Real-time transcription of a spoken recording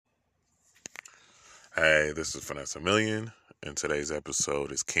Hey, this is Vanessa Million, and today's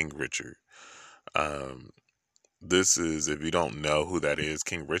episode is King Richard. Um, this is, if you don't know who that is,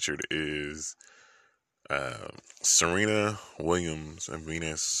 King Richard is Serena Williams and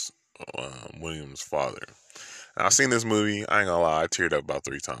Venus Williams' father. Now, I've seen this movie. I ain't gonna lie, I teared up about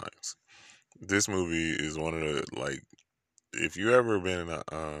 3 times. This movie is one of the if you ever been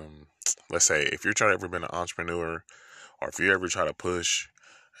let's say, if you're trying to ever been an entrepreneur, or if you ever try to push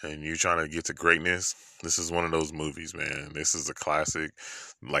and you're trying to get to greatness, this is one of those movies, man. This is a classic.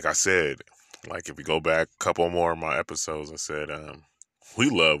 Like I said, if you go back a couple more of my episodes, I said, we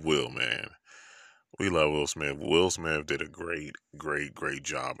love Will, man. We love Will Smith. Will Smith did a great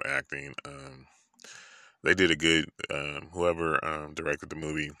job acting. They did a good, whoever directed the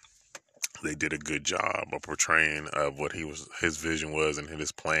movie, they did a good job of portraying of what his vision was, and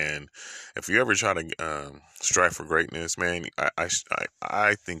his plan. If you ever try to strive for greatness, man,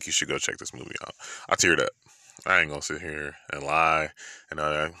 I think you should go check this movie out. I teared up. I ain't gonna sit here and lie, and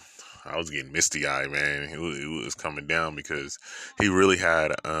I was getting misty eyed, man. It was coming down because he really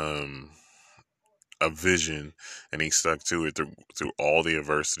had a vision, and he stuck to it through all the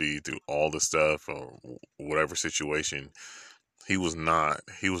adversity, through all the stuff, or whatever situation. He was not.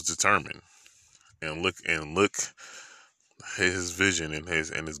 He was determined, and look his vision, and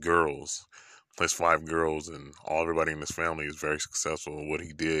his girls, his 5 girls, and everybody in his family is very successful in what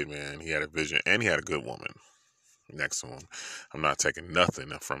he did, man. He had a vision, and he had a good woman next to him. I'm not taking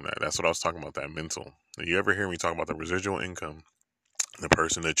nothing from that. That's what I was talking about, that mental. You ever hear me talk about the residual income? The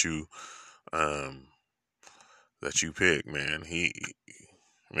person um that you pick, man,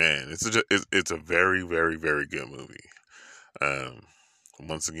 it's a very good movie. Um,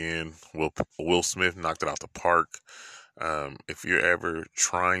 Once again, Will Smith knocked it out the park. If you're ever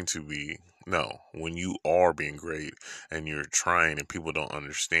trying to be, no, when you are being great and you're trying and people don't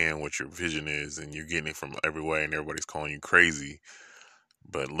understand what your vision is, and you're getting it from every way and everybody's calling you crazy,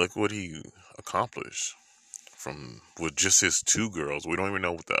 but look what he accomplished from with just his 2 girls. We don't even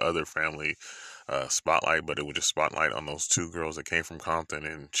know what the other family spotlight, but it would just spotlight on those 2 girls that came from Compton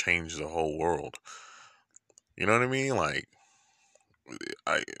and changed the whole world. You know what I mean?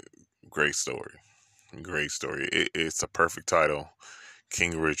 I great story. Great story. It's a perfect title.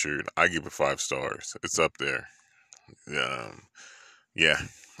 King Richard. I give it 5 stars. It's up there. Um, yeah,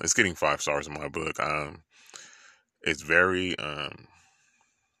 it's getting 5 stars in my book. It's very uh,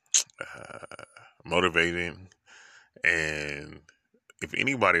 motivating, and if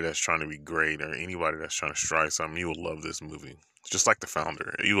anybody that's trying to be great or anybody that's trying to strive something, you will love this movie. Just like The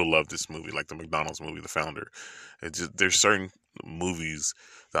Founder, you will love this movie, like the McDonald's movie, The Founder. There's certain movies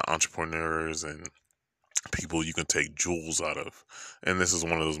that entrepreneurs and people you can take jewels out of, and this is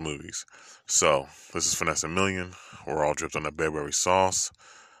one of those movies. So this is Vanessa Million. We're all dripped on that Burberry sauce.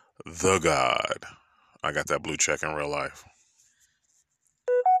 The God. I got that blue check in real life.